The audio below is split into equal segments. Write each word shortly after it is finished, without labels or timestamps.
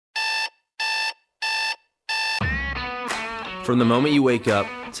From the moment you wake up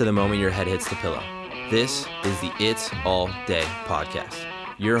to the moment your head hits the pillow, this is the It's All Day podcast.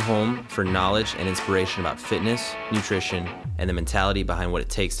 Your home for knowledge and inspiration about fitness, nutrition, and the mentality behind what it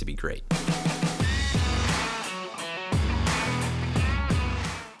takes to be great.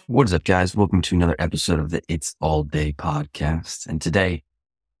 What is up, guys? Welcome to another episode of the It's All Day podcast. And today,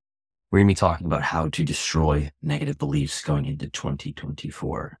 we're going to be talking about how to destroy negative beliefs going into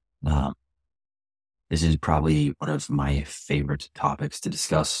 2024. This is probably one of my favorite topics to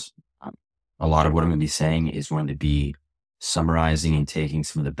discuss. A lot of what I'm going to be saying is going to be summarizing and taking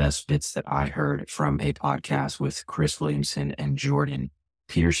some of the best bits that I heard from a podcast with Chris Williamson and Jordan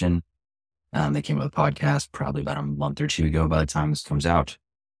Peterson. They came with a podcast probably about a month or two ago by the time this comes out.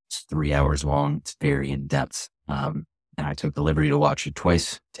 It's 3 hours long. It's very in-depth. And I took the liberty to watch it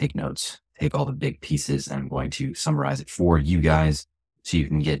twice, take notes, take all the big pieces, and I'm going to summarize it for you guys so you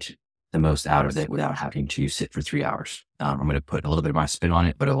can get the most out of it without having to sit for 3 hours. I'm going to put a little bit of my spin on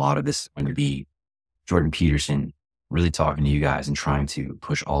it, but a lot of this is going to be Jordan Peterson really talking to you guys and trying to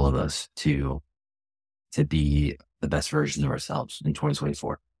push all of us to be the best versions of ourselves in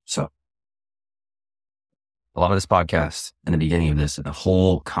 2024. So a lot of this podcast and the beginning of this and the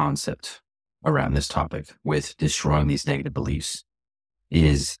whole concept around this topic with destroying these negative beliefs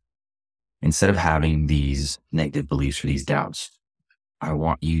is, instead of having these negative beliefs or these doubts, I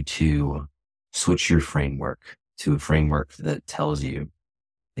want you to switch your framework to a framework that tells you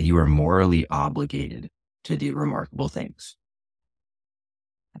that you are morally obligated to do remarkable things.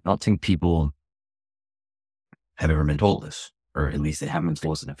 I don't think people have ever been told this, or at least they haven't been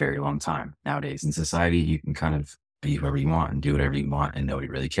told this in a very long time. Nowadays in society, you can kind of be whoever you want and do whatever you want and nobody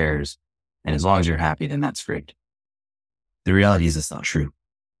really cares. And as long as you're happy, then that's great. The reality is it's not true,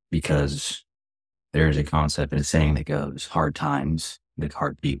 because there's a concept and a saying that goes, hard times make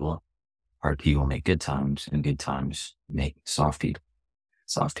hard people make good times, and good times make soft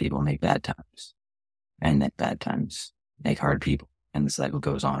people make bad times, and then bad times make hard people. And the cycle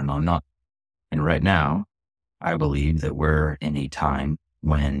goes on and on and on. And right now, I believe that we're in a time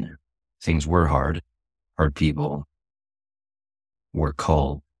when things were hard people were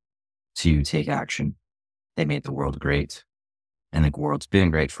called to take action. They made the world great, and the world's been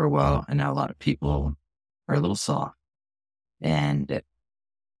great for a while. And now a lot of people are a little soft, and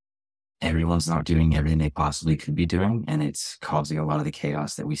everyone's not doing everything they possibly could be doing. And it's causing a lot of the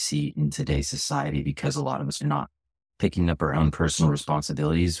chaos that we see in today's society, because a lot of us are not picking up our own personal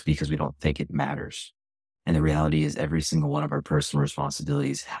responsibilities because we don't think it matters. And the reality is every single one of our personal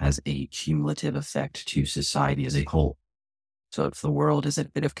responsibilities has a cumulative effect to society as a whole. So if the world is in a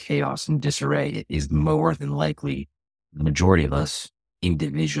bit of chaos and disarray, it is more than likely the majority of us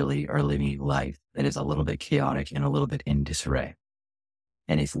individually are living a life that is a little bit chaotic and a little bit in disarray.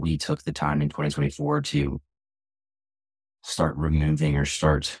 And if we took the time in 2024 to start removing or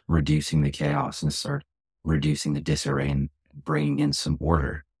start reducing the chaos and start reducing the disarray and bringing in some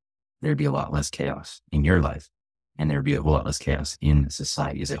order, there'd be a lot less chaos in your life, and there'd be a whole lot less chaos in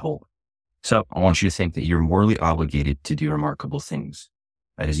society as a whole. So I want you to think that you're morally obligated to do remarkable things.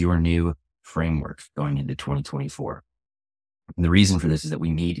 That is your new framework going into 2024. And the reason for this is that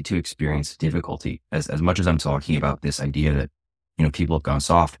we need to experience difficulty. As much as I'm talking about this idea that, people have gone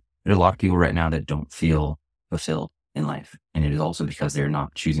soft, there's a lot of people right now that don't feel fulfilled in life. And it is also because they're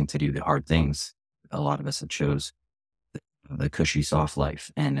not choosing to do the hard things. A lot of us have chose the cushy, soft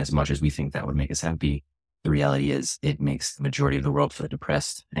life. And as much as we think that would make us happy, the reality is it makes the majority of the world feel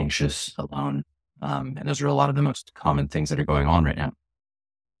depressed, anxious, alone. And those are a lot of the most common things that are going on right now,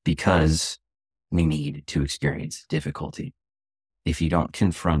 because we need to experience difficulty. If you don't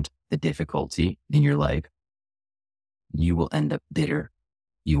confront the difficulty in your life, you will end up bitter.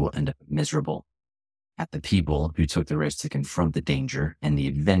 You will end up miserable at the people who took the risk to confront the danger and the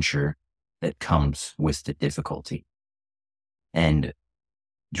adventure that comes with the difficulty. And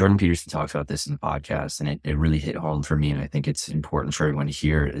Jordan Peterson talks about this in the podcast, and it really hit home for me. And I think it's important for everyone to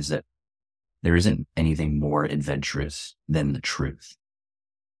hear, is that there isn't anything more adventurous than the truth.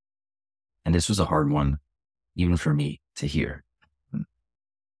 And this was a hard one, even for me to hear,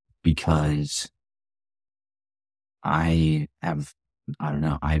 because I've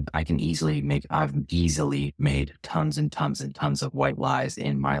easily made tons and tons and tons of white lies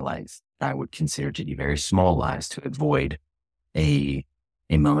in my life that I would consider to be very small lies to avoid a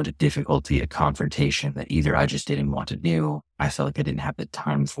moment of difficulty, a confrontation that either I just didn't want to do, I felt like I didn't have the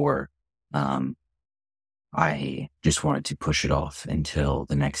time for, I just wanted to push it off until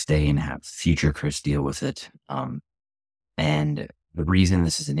the next day and have future Chris deal with it. And the reason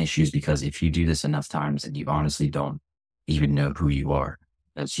this is an issue is because if you do this enough times and you honestly don't even know who you are,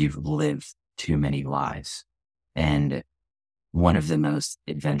 as you've lived too many lies. And one of the most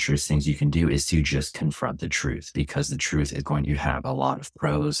adventurous things you can do is to just confront the truth, because the truth is going to have a lot of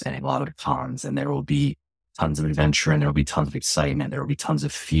pros and a lot of cons, and there will be tons of adventure and there will be tons of excitement. There will be tons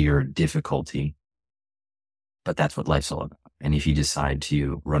of fear, difficulty, but that's what life's all about. And if you decide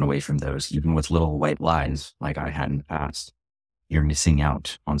to run away from those, even with little white lies like I had in the past, you're missing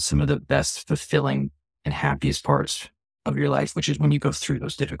out on some of the best fulfilling and happiest parts of your life, which is when you go through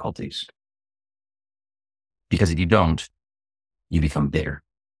those difficulties. Because if you don't, you become bitter.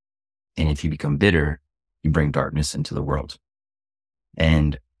 And if you become bitter, you bring darkness into the world.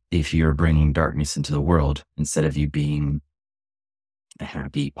 And if you're bringing darkness into the world, instead of you being a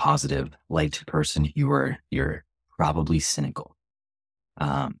happy, positive, light person, you're probably cynical.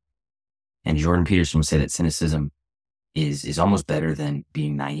 And Jordan Peterson would say that cynicism is almost better than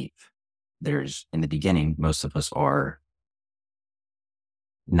being naive. In the beginning, most of us are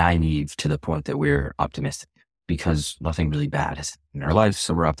naive to the point that we're optimistic, because nothing really bad has happened in our life.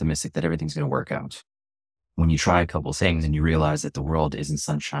 So we're optimistic that everything's going to work out. When you try a couple things and you realize that the world isn't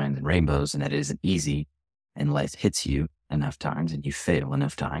sunshine and rainbows and that it isn't easy, and life hits you enough times and you fail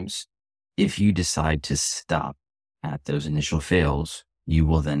enough times, if you decide to stop at those initial fails, you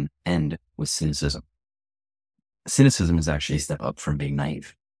will then end with cynicism. Cynicism is actually a step up from being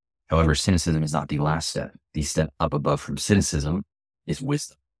naive. However, cynicism is not the last step. The step up above from cynicism is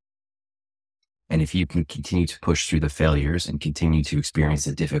wisdom. And if you can continue to push through the failures and continue to experience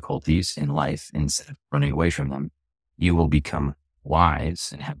the difficulties in life instead of running away from them, you will become wise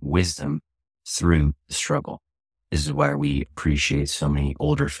and have wisdom through the struggle. This is why we appreciate so many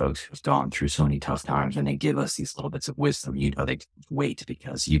older folks who've gone through so many tough times, and they give us these little bits of wisdom. You know, they wait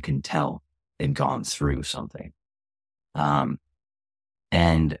because you can tell they've gone through something.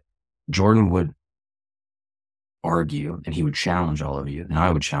 And Jordan would argue, and he would challenge all of you, and I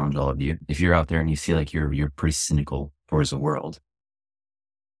would challenge all of you. If you're out there and you feel like you're pretty cynical towards the world,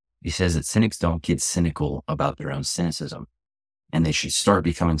 he says that cynics don't get cynical about their own cynicism, and they should start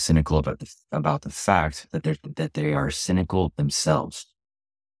becoming cynical about the fact that they are cynical themselves.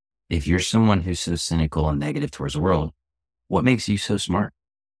 If you're someone who's so cynical and negative towards the world, what makes you so smart?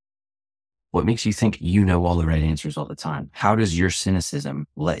 What makes you think you know all the right answers all the time? How does your cynicism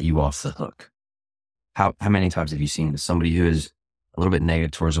let you off the hook? How many times have you seen somebody who is a little bit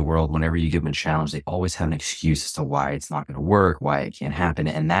negative towards the world? Whenever you give them a challenge, they always have an excuse as to why it's not going to work, why it can't happen.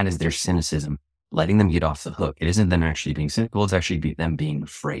 And that is their cynicism letting them get off the hook. It isn't them actually being cynical. It's actually them being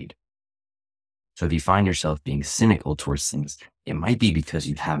afraid. So if you find yourself being cynical towards things, it might be because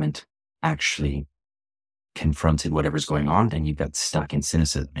you haven't actually confronted whatever's going on, and you got stuck in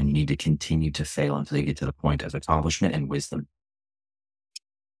cynicism, and you need to continue to fail until you get to the point of accomplishment and wisdom.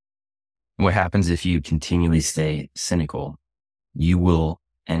 What happens if you continually stay cynical? You will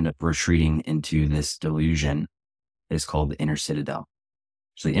end up retreating into this delusion that is called the inner citadel.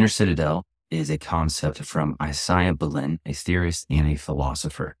 So the inner citadel is a concept from Isaiah Berlin, a theorist and a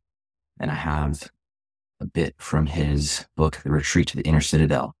philosopher. And I have a bit from his book, The Retreat to the Inner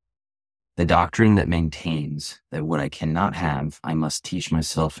Citadel. The doctrine that maintains that what I cannot have, I must teach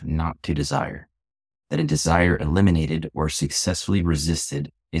myself not to desire. That a desire eliminated or successfully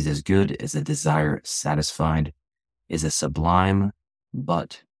resisted is as good as a desire satisfied, is a sublime,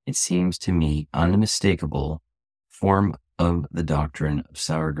 but it seems to me unmistakable form of the doctrine of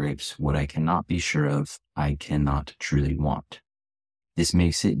sour grapes. What I cannot be sure of, I cannot truly want. This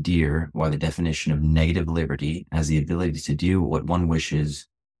makes it dear, while the definition of negative liberty as the ability to do what one wishes,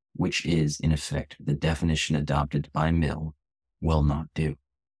 which is, in effect, the definition adopted by Mill, will not do.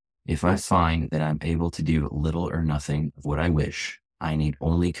 If I find that I'm able to do little or nothing of what I wish, I need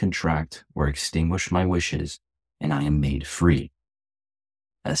only contract or extinguish my wishes, and I am made free.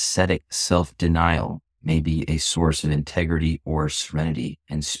 Ascetic self-denial may be a source of integrity or serenity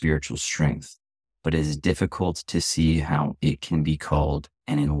and spiritual strength, but it is difficult to see how it can be called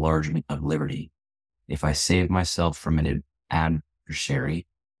an enlargement of liberty. If I save myself from an adversary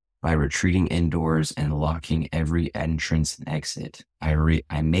by retreating indoors and locking every entrance and exit,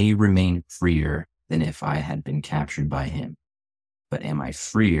 I may remain freer than if I had been captured by him. But am I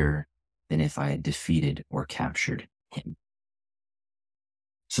freer than if I had defeated or captured him?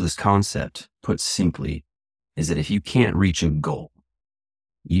 So this concept, put simply, is that if you can't reach a goal,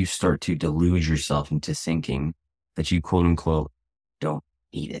 you start to delude yourself into thinking that you, quote unquote, don't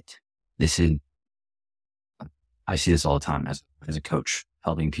need it. I see this all the time as a coach,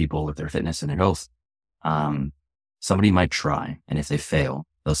 helping people with their fitness and their health. Somebody might try, and if they fail,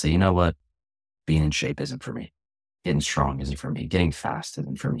 they'll say, you know what? Being in shape isn't for me. Getting strong isn't for me. Getting fast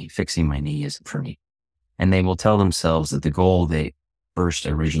isn't for me. Fixing my knee isn't for me. And they will tell themselves that the goal they first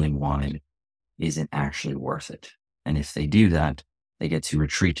originally wanted isn't actually worth it. And if they do that, they get to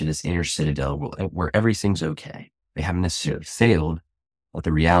retreat to this inner citadel where everything's okay. They haven't necessarily failed, but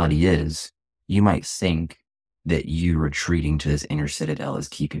the reality is you might think that you retreating to this inner citadel is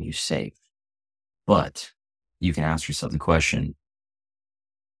keeping you safe. But you can ask yourself the question,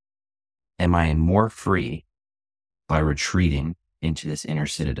 am I more free by retreating into this inner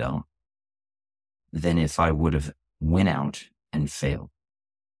citadel than if I would have went out and failed?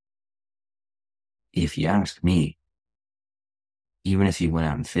 If you ask me, even if you went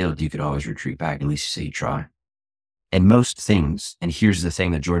out and failed, you could always retreat back. At least you say you try. And most things, and here's the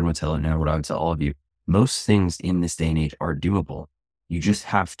thing that Jordan would tell, and now what I would tell all of you, most things in this day and age are doable. You just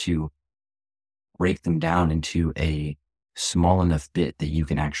have to break them down into a small enough bit that you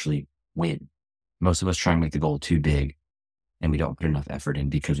can actually win. Most of us try and make the goal too big, and we don't put enough effort in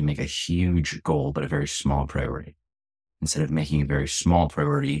because we make a huge goal, but a very small priority. Instead of making a very small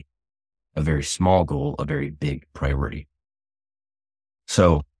priority, a very small goal, a very big priority.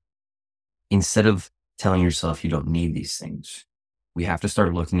 So instead of telling yourself you don't need these things, we have to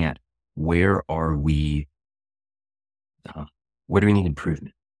start looking at where do we need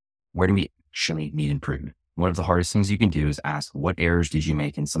improvement? Where do we actually need improvement? One of the hardest things you can do is ask, what errors did you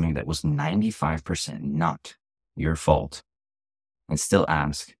make in something that was 95% not your fault? And still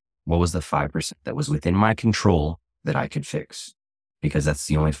ask, what was the 5% that was within my control that I could fix? Because that's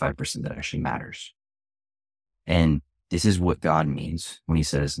the only 5% that actually matters. And this is what God means when he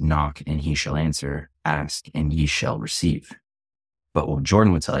says, knock and he shall answer, ask and ye shall receive. But what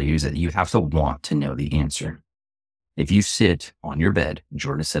Jordan would tell you is that you have to want to know the answer. If you sit on your bed,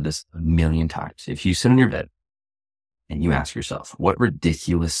 Jordan has said this a million times, if you sit on your bed and you ask yourself, what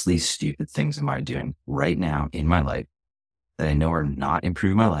ridiculously stupid things am I doing right now in my life that I know are not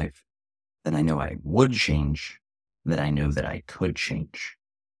improving my life, that I know I would change, that I know that I could change?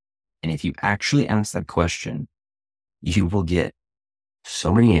 And if you actually ask that question, you will get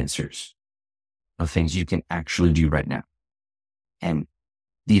so many answers of things you can actually do right now. And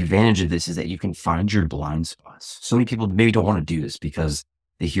the advantage of this is that you can find your blind spots. So many people maybe don't want to do this because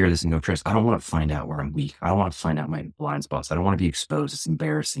they hear this and go, Chris, I don't want to find out where I'm weak. I don't want to find out my blind spots. I don't want to be exposed. It's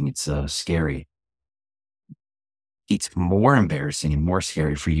embarrassing. It's scary. It's more embarrassing and more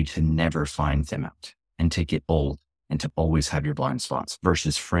scary for you to never find them out and to get old and to always have your blind spots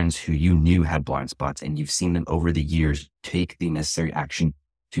versus friends who you knew had blind spots and you've seen them over the years take the necessary action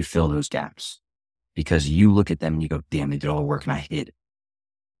to fill those gaps. Because you look at them and you go, damn, they did all the work and I hid.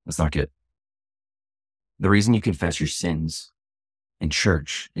 That's not good. The reason you confess your sins in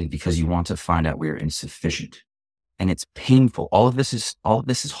church is because you want to find out where you're insufficient. And it's painful. All of this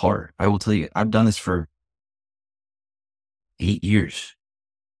is hard. I will tell you, I've done this for 8 years.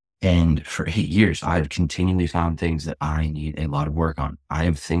 And for 8 years, I've continually found things that I need a lot of work on. I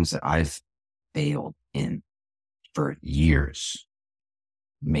have things that I've failed in for years,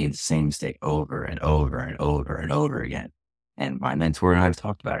 made the same mistake over and over and over and over again. And my mentor and I have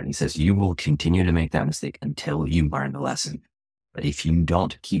talked about it. And he says, you will continue to make that mistake until you learn the lesson. But if you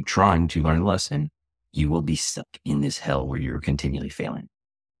don't keep trying to learn the lesson, you will be stuck in this hell where you're continually failing.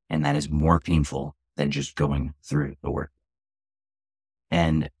 And that is more painful than just going through the work.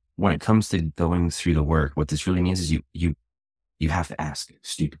 And when it comes to going through the work, what this really means is you have to ask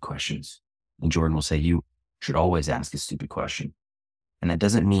stupid questions. And Jordan will say, you should always ask a stupid question. And that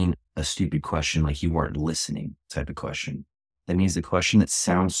doesn't mean a stupid question like you weren't listening type of question. That means the question that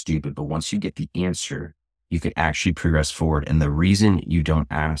sounds stupid, but once you get the answer, you can actually progress forward. And the reason you don't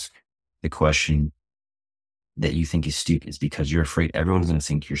ask the question that you think is stupid is because you're afraid everyone's going to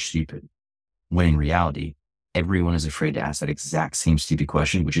think you're stupid. When in reality, everyone is afraid to ask that exact same stupid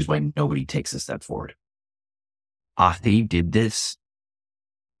question, which is why nobody takes a step forward. I did this.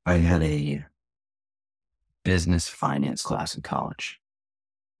 I had a business finance class in college.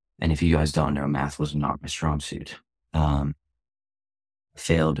 And if you guys don't know, math was not my strong suit.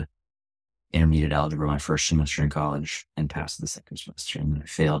 Failed intermediate algebra my first semester in college and passed the second semester. And then I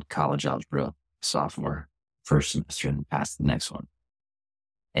failed college algebra sophomore first semester and passed the next one.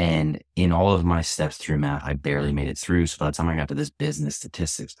 And in all of my steps through math, I barely made it through. So by the time I got to this business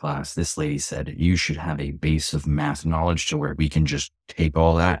statistics class, this lady said, you should have a base of math knowledge to where we can just take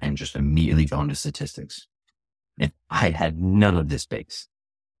all that and just immediately go into statistics. And I had none of this base.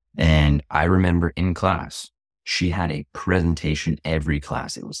 And I remember in class, she had a presentation every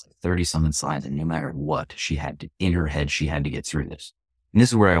class. It was like 30 something slides. And no matter what, she had to, in her head, she had to get through this. And this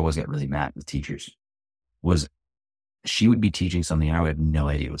is where I always got really mad with teachers, was she would be teaching something and I would have no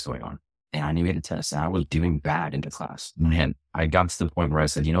idea what's going on. And I knew we had a test and I was doing bad into class. And I got to the point where I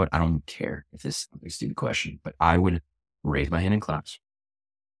said, you know what? I don't care if this is a stupid question, but I would raise my hand in class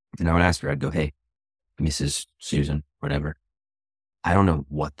and I would ask her, I'd go, hey, Mrs. Susan, whatever. I don't know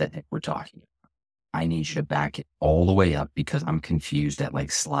what the heck we're talking about. I need you to back it all the way up because I'm confused at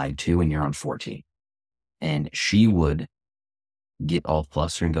like slide 2 and you're on 14. And she would get all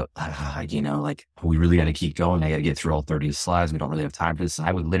flustered and go, like, we really got to keep going. I got to get through all 30 slides. We don't really have time for this.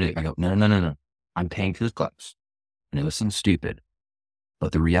 I go, no. I'm paying for this class. And it was some stupid.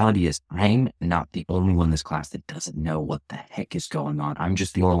 But the reality is I'm not the only one in this class that doesn't know what the heck is going on. I'm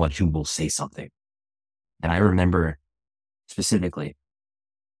just the only one who will say something. And I remember specifically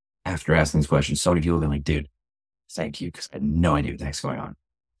after asking this question, so many people have been like, dude, thank you, because I had no idea what the heck's going on.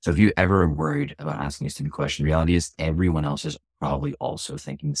 So if you ever are worried about asking a stupid question, the reality is everyone else is probably also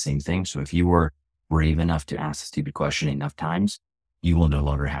thinking the same thing. So if you were brave enough to ask a stupid question enough times, you will no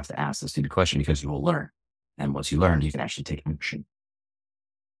longer have to ask the stupid question because you will learn. And once you learn, you can actually take action.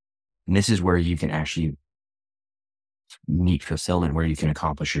 And this is where you can actually meet fulfillment, where you can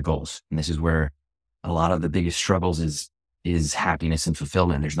accomplish your goals. And this is where a lot of the biggest struggles is happiness and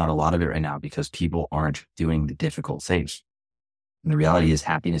fulfillment. There's not a lot of it right now because people aren't doing the difficult things. And the reality is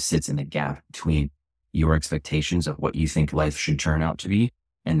happiness sits in the gap between your expectations of what you think life should turn out to be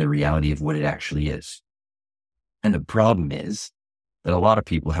and the reality of what it actually is. And the problem is that a lot of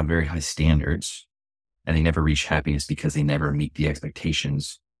people have very high standards and they never reach happiness because they never meet the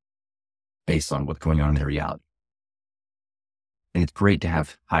expectations based on what's going on in their reality. And it's great to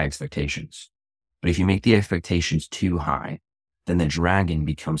have high expectations, but if you make the expectations too high, then the dragon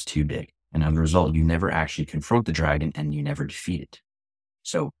becomes too big. And as a result, you never actually confront the dragon and you never defeat it.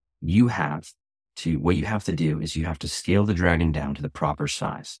 So what you have to do is you have to scale the dragon down to the proper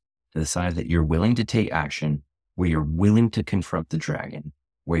size, to the size that you're willing to take action, where you're willing to confront the dragon,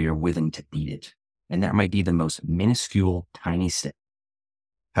 where you're willing to beat it. And that might be the most minuscule, tiny step.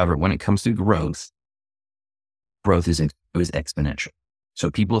 However, when it comes to growth is exponential.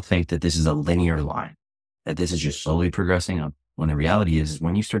 So people think that this is a linear line, that this is just slowly progressing up. When the reality is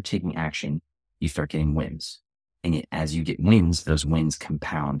when you start taking action, you start getting wins. And as you get wins, those wins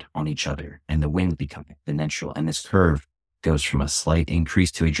compound on each other and the wins become exponential. And this curve goes from a slight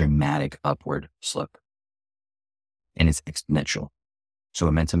increase to a dramatic upward slope. And it's exponential. So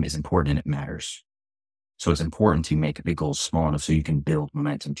momentum is important and it matters. So it's important to make big goals small enough so you can build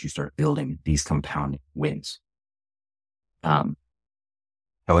momentum to start building these compounding wins. However,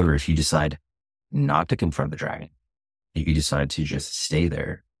 if you decide not to confront the dragon, if you decide to just stay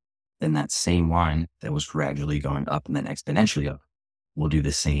there, then that same line that was gradually going up and then exponentially up will do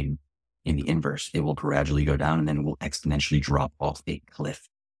the same in the inverse. It will gradually go down and then it will exponentially drop off a cliff.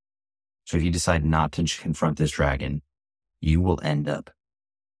 So if you decide not to confront this dragon, you will end up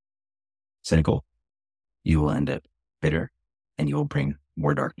cynical. You will end up bitter and you will bring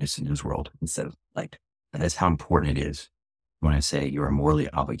more darkness into this world instead of light. That is how important it is when I say you are morally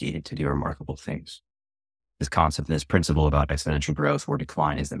obligated to do remarkable things. This concept, this principle about exponential growth or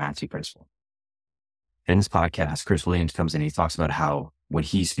decline is the Matthew principle. In this podcast, Chris Williams comes in and he talks about how when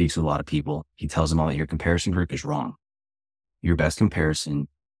he speaks with a lot of people, he tells them all that your comparison group is wrong. Your best comparison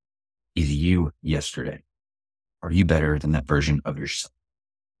is you yesterday. Are you better than that version of yourself?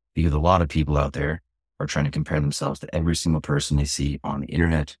 Because a lot of people out there are trying to compare themselves to every single person they see on the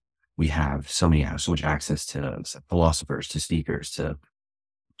internet. We have so much access to philosophers, to speakers, to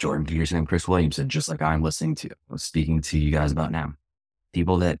Jordan Peterson and Chris Williamson, just like I'm speaking to you guys about now.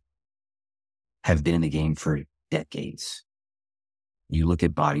 People that have been in the game for decades. You look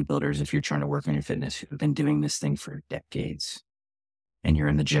at bodybuilders, if you're trying to work on your fitness, who've been doing this thing for decades, and you're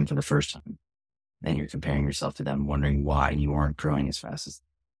in the gym for the first time, and you're comparing yourself to them, wondering why you aren't growing as fast as them.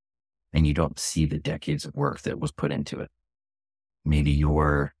 And you don't see the decades of work that was put into it. Maybe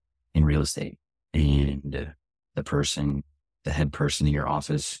you're in real estate and the head person in your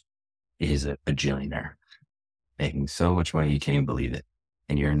office is a bajillionaire, making so much money you can't even believe it.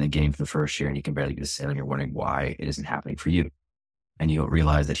 And you're in the game for the first year and you can barely get a sale and you're wondering why it isn't happening for you. And you don't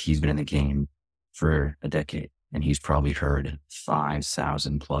realize that he's been in the game for a decade and he's probably heard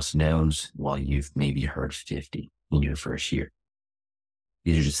 5,000 plus no's while you've maybe heard 50 in your first year.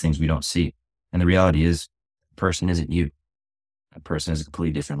 These are just things we don't see. And the reality is, the person isn't you. That person has a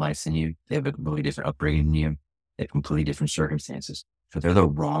completely different life than you. They have a completely different upbringing than you. They have completely different circumstances. So they're the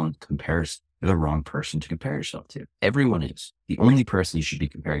wrong comparison. They're the wrong person to compare yourself to. Everyone is. The only person you should be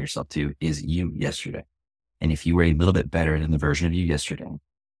comparing yourself to is you yesterday. And if you were a little bit better than the version of you yesterday,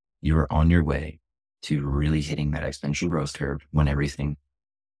 you are on your way to really hitting that exponential growth curve when everything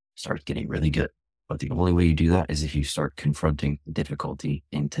starts getting really good. But the only way you do that is if you start confronting the difficulty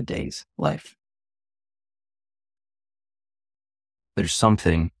in today's life. There's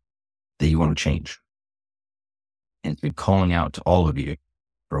something that you want to change. And it's been calling out to all of you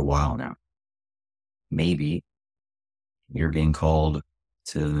for a while now. maybe you're being called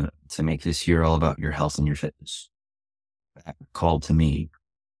to make this year all about your health and your fitness. That called to me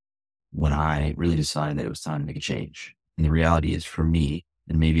when I really decided that it was time to make a change. And the reality is for me,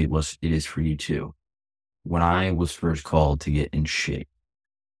 and maybe it is for you too, when I was first called to get in shape,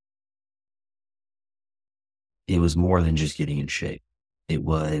 it was more than just getting in shape. It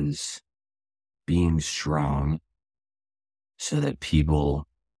was being strong so that people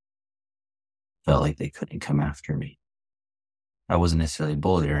felt like they couldn't come after me. I wasn't necessarily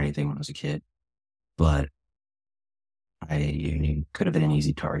bullied or anything when I was a kid, but I could have been an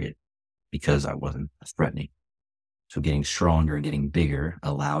easy target because I wasn't threatening. So getting stronger and getting bigger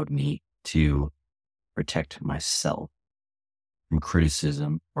allowed me to protect myself from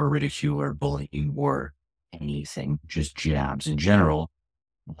criticism or ridicule or bullying or anything, just jabs in general.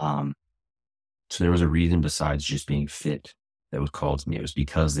 So there was a reason besides just being fit that was called to me. It was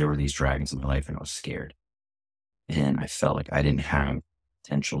because there were these dragons in my life and I was scared. And I felt like I didn't have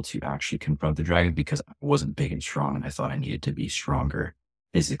potential to actually confront the dragon because I wasn't big and strong. And I thought I needed to be stronger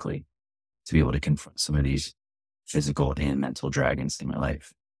physically to be able to confront some of these physical and mental dragons in my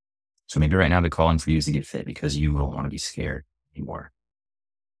life. So maybe right now the calling for you is to get fit because you don't want to be scared anymore.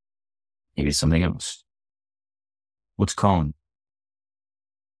 Maybe it's something else. What's calling?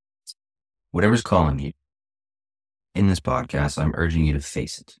 Whatever's calling you. In this podcast, I'm urging you to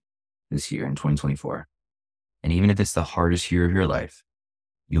face it this year in 2024. And even if it's the hardest year of your life,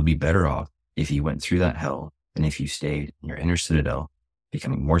 you'll be better off if you went through that hell than if you stayed in your inner citadel,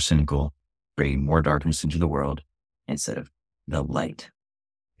 becoming more cynical, bringing more darkness into the world instead of the light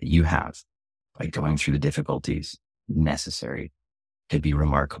that you have by going through the difficulties necessary to be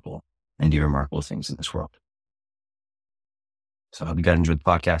remarkable and do remarkable things in this world. So I hope you guys enjoyed the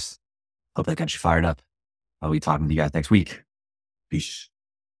podcast. Hope that got you fired up. I'll be talking to you guys next week. Peace.